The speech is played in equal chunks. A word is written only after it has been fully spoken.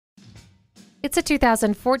It's a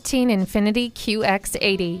 2014 INFINITI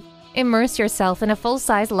QX80. Immerse yourself in a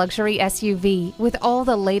full-size luxury SUV with all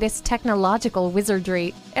the latest technological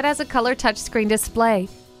wizardry. It has a color touchscreen display,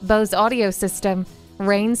 Bose audio system,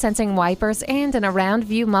 rain-sensing wipers, and an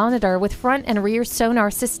around-view monitor with front and rear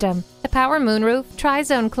sonar system. The power moonroof,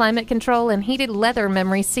 tri-zone climate control, and heated leather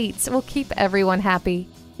memory seats will keep everyone happy.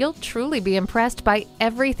 You'll truly be impressed by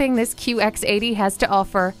everything this QX80 has to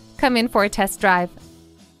offer. Come in for a test drive.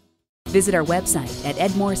 Visit our website at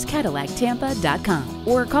edmorsecadillactampa.com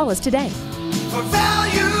or call us today. For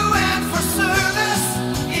value and for service.